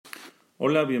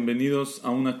Hola, bienvenidos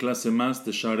a una clase más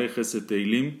de Curso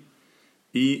Tehilim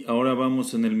y ahora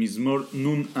vamos en el Mizmor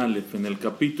Nun Aleph, en el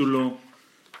capítulo,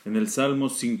 en el Salmo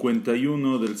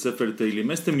 51 del Sefer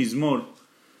Tehilim.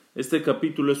 Este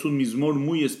capítulo es un Mizmor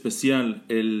muy especial.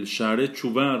 El Sha'arei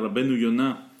Teshuvah, Rabbeinu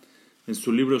Yonah, en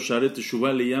su libro Sha'arei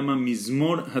Teshuvah le llama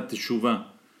Mizmor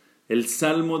HaTeshuvah, el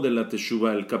Salmo de la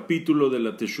Teshuvah, el capítulo de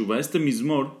la Teshuvah. Este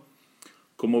Mizmor,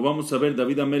 como vamos a ver,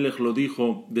 David Amelech lo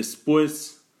dijo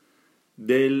después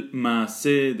del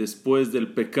Maaseh, después del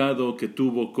pecado que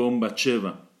tuvo con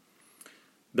Batsheva.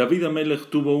 David Amelech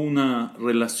tuvo una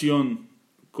relación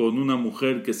con una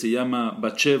mujer que se llama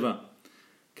Batsheva,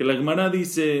 que la Gemara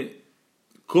dice,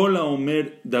 Kol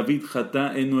Omer David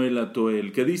Jata eno el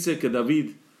atoel, que dice que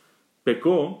David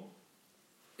pecó,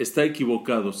 está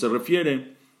equivocado. Se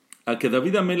refiere a que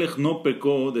David Amelech no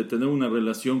pecó de tener una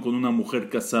relación con una mujer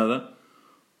casada,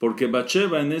 porque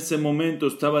Batsheva en ese momento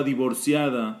estaba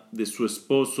divorciada de su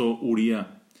esposo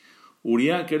Uriah.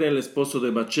 Uriah, que era el esposo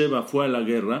de Batsheva, fue a la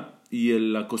guerra y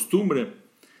la costumbre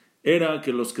era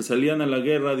que los que salían a la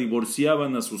guerra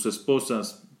divorciaban a sus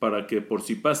esposas para que por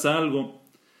si pasa algo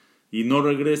y no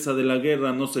regresa de la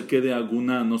guerra no se quede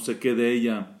aguná, no se quede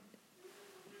ella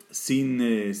sin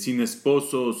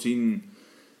esposo,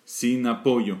 sin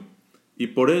apoyo. Y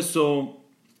por eso,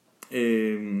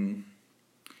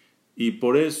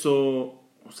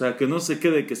 o sea, que no se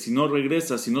quede, que si no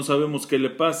regresa, si no sabemos qué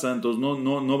le pasa, entonces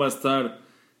no va a estar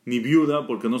ni viuda,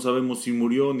 porque no sabemos si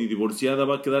murió, ni divorciada,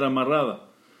 va a quedar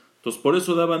amarrada. Entonces por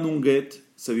eso daban un get,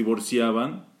 se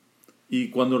divorciaban, y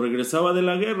cuando regresaba de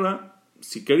la guerra,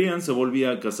 si querían, se volvía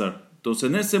a casar. Entonces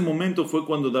en ese momento fue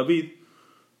cuando David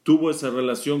tuvo esa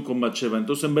relación con Batsheva.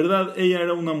 Entonces en verdad ella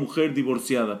era una mujer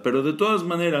divorciada, pero de todas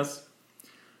maneras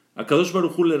Akadosh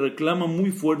Baruj Hu le reclama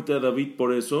muy fuerte a David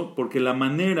por eso, porque la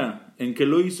manera en que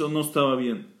lo hizo no estaba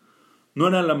bien. No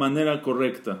era la manera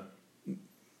correcta.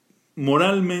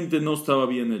 Moralmente no estaba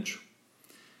bien hecho.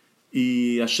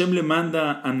 Y Hashem le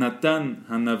manda a Natán,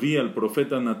 a Naví, al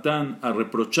profeta Natán, a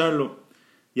reprocharlo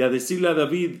y a decirle a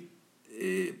David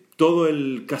todo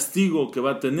el castigo que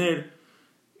va a tener,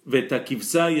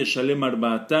 Vetakivsai Eshalem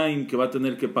Arba'ataim, que va a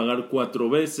tener que pagar 4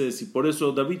 veces, y por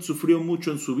eso David sufrió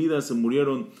mucho en su vida, se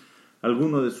murieron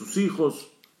algunos de sus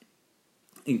hijos,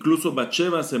 incluso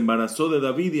Batsheva se embarazó de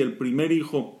David y el primer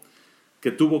hijo que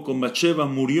tuvo con Batsheva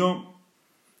murió.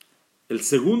 El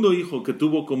segundo hijo que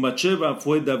tuvo con Batsheva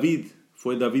fue David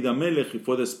Amelech, y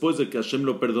fue después de que Hashem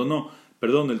lo perdonó.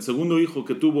 El segundo hijo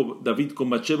que tuvo David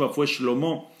con Batsheva fue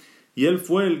Shlomo, y él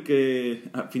fue el que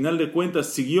a final de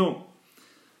cuentas siguió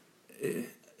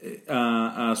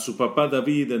a su papá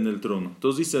David en el trono.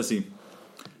 Entonces dice así: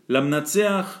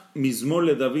 Lamnatseach Mizmor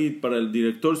le David, para el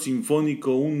director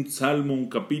sinfónico, un salmo, un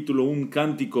capítulo, un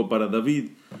cántico para David.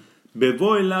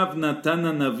 Bebo elav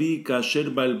Natana Naví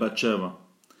kasher ba el Batsheva.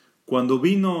 Cuando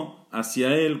vino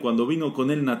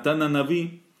con él Natana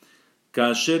Naví,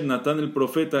 kasher, Natán el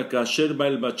profeta, kasher ba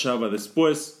el Batsheva,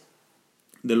 después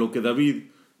de lo que David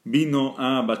vino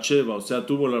a Batsheva, o sea,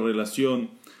 tuvo la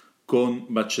relación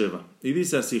con Batsheva. Y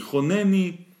dice así: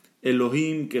 Joneni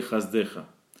Elohim que hasdeja.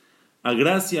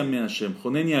 Agráciame Hashem.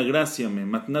 Joneni, agráciame.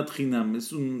 Matnat Hinam.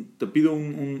 Te pido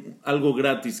algo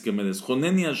gratis que me des.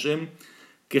 Joneni Hashem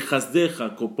que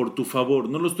hasdeja, por tu favor.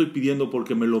 No lo estoy pidiendo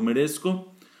porque me lo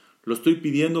merezco. Lo estoy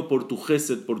pidiendo por tu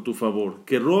gesed, por tu favor.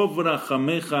 Que rov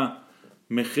rajameja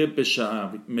meje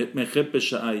peshaai.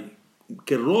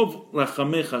 Que rov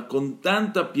rajameja, con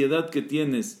tanta piedad que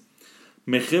tienes,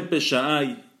 meje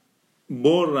peshaai,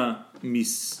 borra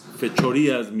mis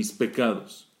fechorías, mis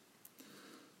pecados.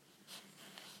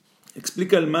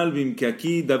 Explica el Malvin que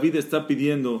aquí David está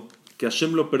pidiendo que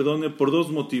Hashem lo perdone por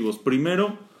 2 motivos.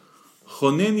 Primero,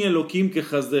 Joneni Elohim que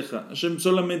hasdeja. Hashem,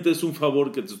 solamente es un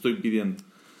favor que te estoy pidiendo.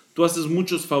 Tú haces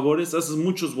muchos favores, haces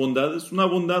muchas bondades, una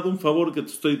bondad, un favor que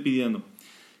te estoy pidiendo.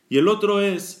 Y el otro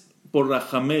es por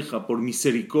rajameja, por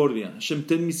misericordia. Hashem,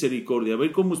 ten misericordia,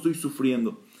 ve cómo estoy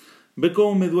sufriendo. Ve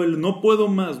cómo me duele, no puedo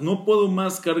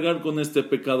más cargar con este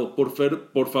pecado. Por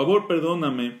favor,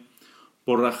 perdóname,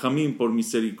 por rajamín, por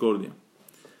misericordia.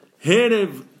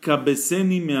 Herev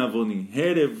kabeseni meavoni.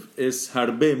 Herev es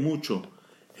harbe, mucho.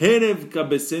 Herev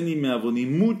kabeseni meavoni,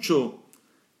 mucho.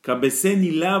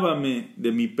 Kabeseni, lávame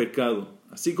de mi pecado.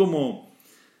 Así como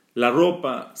la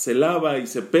ropa se lava y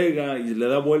se pega y le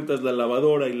da vueltas la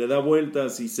lavadora y le da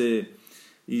vueltas y se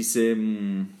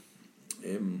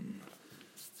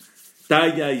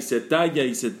talla y se talla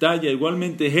y se talla.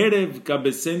 Igualmente, Herev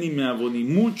kabeseni meavoni,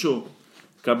 mucho,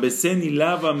 kabeseni,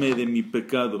 lávame de mi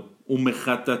pecado.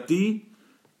 Umejatati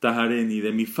tahareni,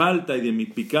 de mi falta y de mi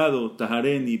pecado,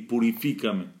 tahareni,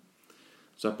 purifícame.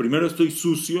 sea, primero estoy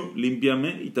sucio,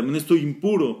 límpiame, y también estoy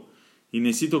impuro y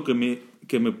necesito que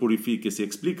me purifique. Se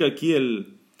explica aquí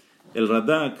el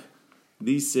Radak,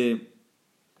 dice,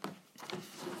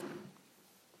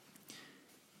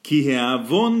 Ki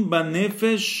he'avon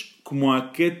banefesh como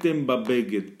aketem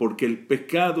babeged, porque el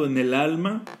pecado en el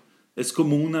alma es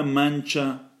como una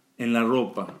mancha en la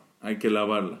ropa, hay que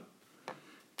lavarla.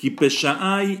 Ki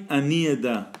pesha'ai ani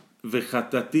eda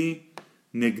vechatati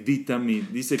negdi tamid.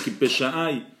 Dice Ki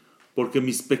pesha'ai, porque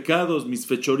mis pecados, mis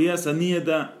fechorías ani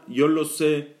eda, yo los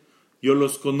sé, yo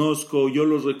los conozco, yo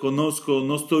los reconozco,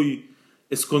 no estoy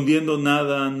escondiendo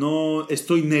nada, no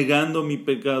estoy negando mi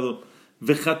pecado.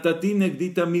 Vejatati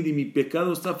negdi tamid, y mi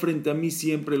pecado está frente a mí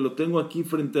siempre, lo tengo aquí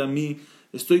frente a mí,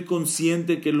 estoy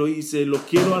consciente que lo hice, lo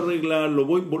quiero arreglar, lo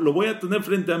voy a tener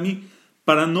frente a mí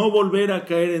para no volver a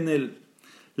caer en él.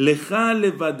 Leja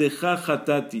levadeja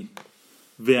hatati,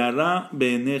 ve'ara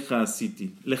be'eneja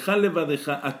asiti. Leja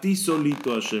levadeja, a ti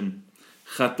solito Hashem,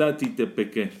 hatati te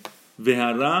pequé,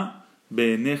 ve'ara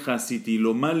be'eneja asiti,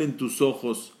 lo mal en tus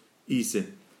ojos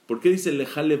hice. ¿Por qué dice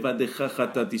leja levadeja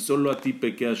hatati? Solo a ti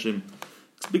pequé Hashem.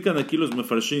 Explican aquí los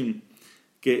mefarshim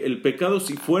que el pecado,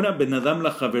 si fuera Ben Adam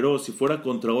la Javeró, si fuera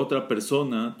contra otra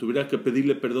persona, tuviera que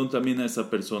pedirle perdón también a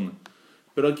esa persona.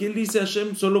 Pero aquí él dice,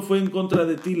 Hashem, solo fue en contra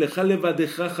de ti, lejale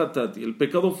vadeja hatati. El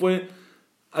pecado fue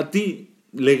a ti.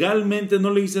 Legalmente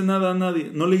no le hice nada a nadie,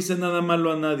 no le hice nada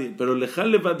malo a nadie, pero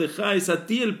lejale vadeja, es a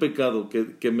ti el pecado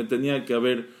que me tenía que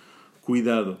haber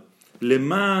cuidado.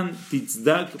 Leman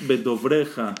tizdak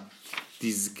bedovreja,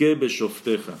 tizke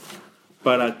beshofteja.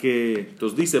 Para que,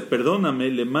 entonces dice, perdóname,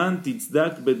 leman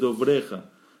tizdak bedovreja,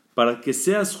 para que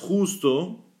seas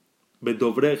justo,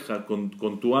 bedovreja,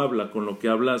 con tu habla, con lo que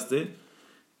hablaste,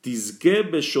 tizke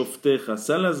beshofteja,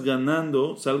 salgas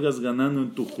ganando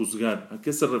en tu juzgar. ¿A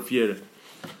qué se refiere?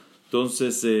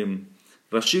 Entonces,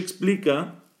 Rashi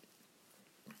explica,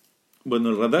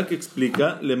 el Radak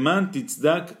explica, leman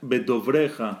tizdak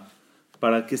bedovreja,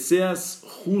 para que seas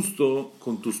justo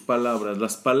con tus palabras.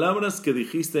 Las palabras que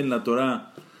dijiste en la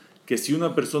Torá, que si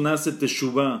una persona hace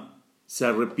teshuvá, se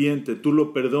arrepiente, tú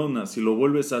lo perdonas y lo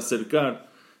vuelves a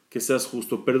acercar, que seas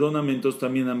justo. Perdóname entonces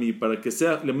también a mí, para que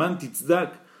sea, leman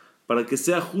tizdak, para que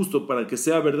sea justo, para que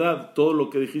sea verdad todo lo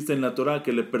que dijiste en la Torá,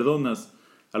 que le perdonas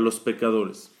a los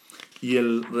pecadores. Y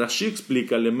el Rashi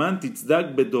explica, leman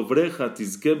tizdak bedovreja,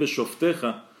 tizke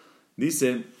beshofteja,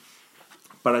 dice,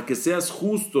 para que seas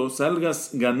justo,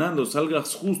 salgas ganando,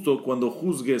 salgas justo cuando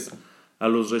juzgues a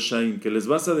los reshaim, que les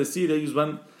vas a decir,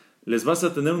 les vas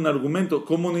a tener un argumento,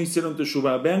 ¿cómo no hicieron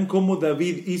teshuvá? Vean cómo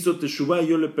David hizo teshuvá y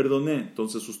yo le perdoné.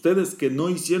 Entonces ustedes que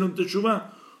no hicieron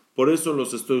teshuvá, por eso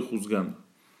los estoy juzgando.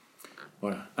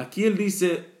 Ahora, aquí él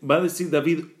dice, va a decir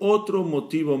David otro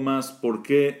motivo más por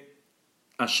qué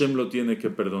Hashem lo tiene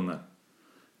que perdonar.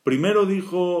 Primero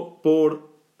dijo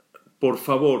por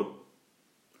favor.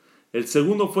 El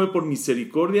segundo fue por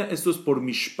misericordia, esto es por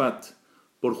mishpat,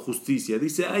 por justicia.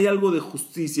 Dice, hay algo de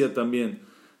justicia también,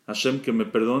 Hashem, que me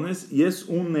perdones, y es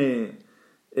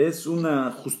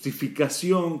una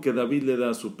justificación que David le da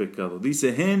a su pecado.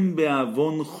 Dice, Hem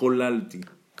be'avon jolalti,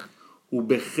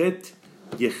 ubechet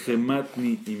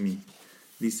yehematni imi.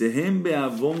 Dice, Hem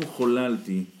be'avon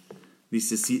jolalti.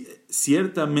 Dice,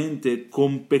 ciertamente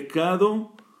con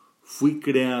pecado fui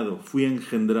creado, fui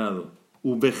engendrado.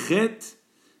 Ubechet,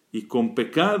 y con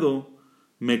pecado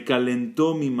me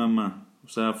calentó mi mamá. O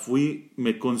sea,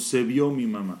 me concebió mi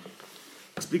mamá.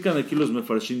 Explican aquí los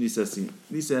mefarshim, dice así.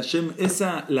 Dice Hashem,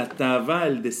 la ta'avá,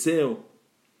 el deseo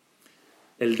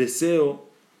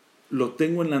lo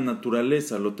tengo en la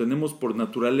naturaleza, lo tenemos por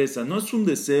naturaleza. No es un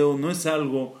deseo, no es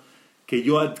algo que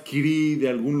yo adquirí de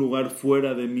algún lugar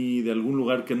fuera de mí, de algún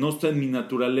lugar que no está en mi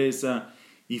naturaleza,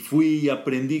 y fui y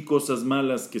aprendí cosas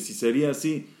malas, que si sería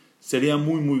así, sería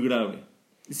muy, muy grave.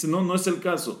 Dice, no es el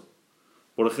caso.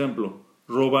 Por ejemplo,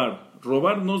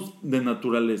 robar no es de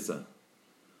naturaleza.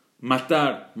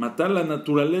 Matar la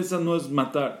naturaleza no es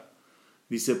matar.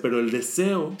 Dice, pero el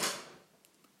deseo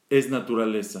es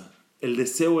naturaleza. El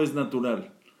deseo es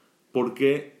natural. ¿Por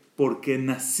qué? Porque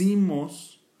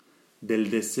nacimos del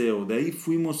deseo. De ahí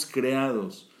fuimos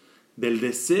creados. Del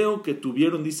deseo que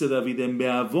tuvieron, dice David, en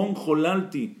Be'avon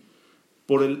Jolalti.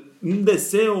 Por un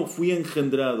deseo fui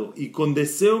engendrado y con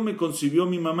deseo me concibió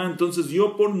mi mamá. Entonces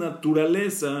yo por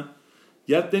naturaleza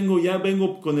ya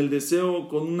vengo con el deseo,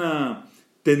 con una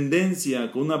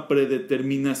tendencia, con una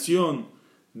predeterminación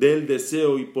del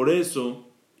deseo, y por eso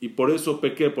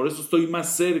pequé, por eso estoy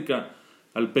más cerca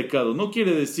al pecado. No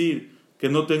quiere decir que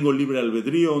no tengo libre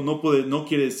albedrío, no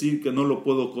quiere decir que no lo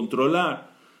puedo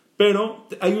controlar, pero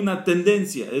hay una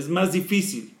tendencia, es más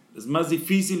difícil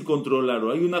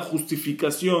controlarlo, hay una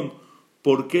justificación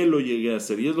 ¿por qué lo llegué a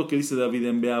hacer? Y es lo que dice David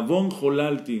en Beavon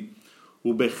Jolalti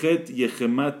Ubejet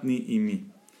Yehematni Imi.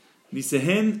 Dice,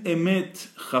 Hen emet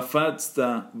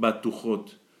hafatzta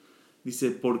batujot.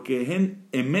 Dice, porque hen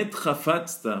emet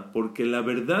hafatzta, porque la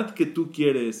verdad que tú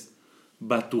quieres,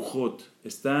 batujot,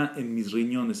 está en mis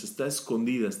riñones, está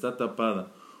escondida, está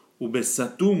tapada.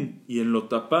 Ubesatum, y en lo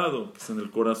tapado, que es en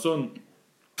el corazón,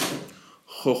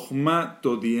 Jochma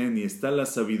todieni, está la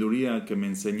sabiduría que me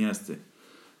enseñaste.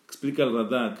 Explica el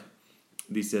Radak,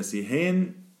 dice así,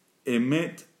 Hen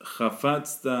emet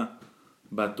hafatzta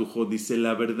batujot, dice,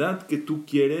 la verdad que tú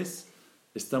quieres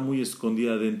está muy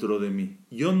escondida dentro de mí.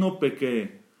 Yo no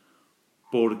pequé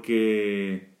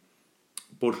porque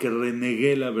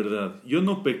renegué la verdad. Yo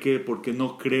no pequé porque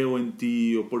no creo en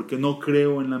ti, o porque no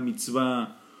creo en la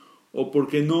mitzvah, o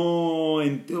porque digo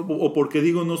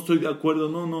no estoy de acuerdo.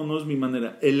 No es mi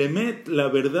manera. El emet, la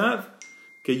verdad,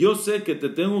 que yo sé que te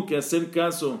tengo que hacer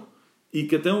caso y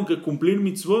que tengo que cumplir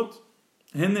mitzvot.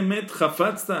 En emet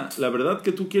hafatzta, la verdad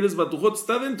que tú quieres batujot,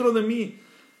 está dentro de mí.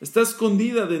 Está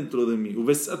escondida dentro de mí.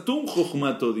 Ubesatum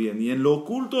jochma todien, y en lo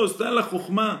oculto está la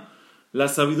jochma, la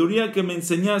sabiduría que me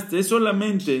enseñaste. Es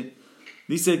solamente,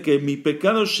 dice que mi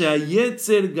pecado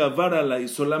sheayetzer gavar alay,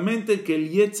 solamente que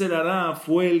el yetzer hará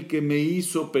fue el que me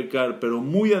hizo pecar, pero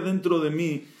muy adentro de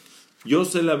mí, yo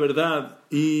sé la verdad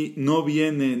y no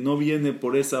viene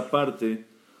por esa parte,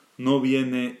 no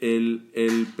viene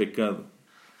el pecado.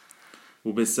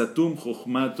 Ubesatum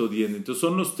jochma todien. Entonces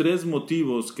son los tres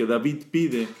motivos que David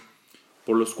pide,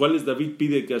 por los cuales David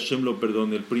pide que Hashem lo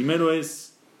perdone. El primero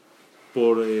es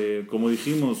por, como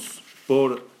dijimos,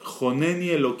 por Joneni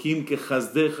Elohim que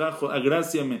hasdeja,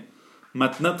 agráciame.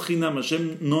 Matnat Hinam,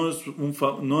 Hashem no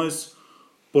es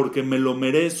porque me lo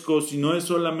merezco, sino es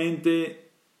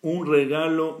solamente un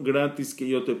regalo gratis que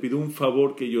yo te pido, un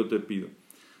favor que yo te pido.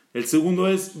 El segundo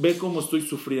es, ve cómo estoy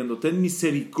sufriendo, ten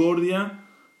misericordia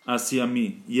hacia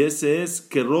mí. Y ese es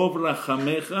Kerov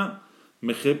Rahameja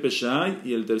Meje Peshai.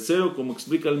 Y el tercero, como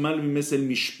explica el Malvim, es el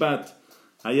Mishpat.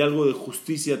 Hay algo de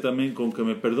justicia también con que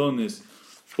me perdones.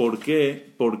 ¿Por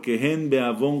qué? Porque Hen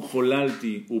Beavon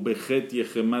Jolalti Ubejet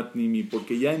Yehemat Nimi.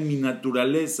 Porque ya en mi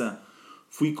naturaleza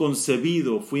fui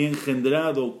concebido, fui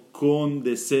engendrado con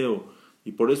deseo.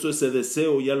 Y por eso ese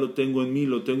deseo ya lo tengo en mí,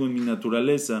 lo tengo en mi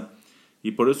naturaleza.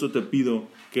 Y por eso te pido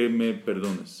que me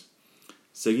perdones.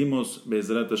 Seguimos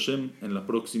Be'ezrat Hashem en la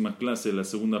próxima clase, la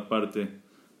segunda parte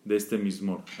de este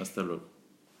Mizmor. Hasta luego.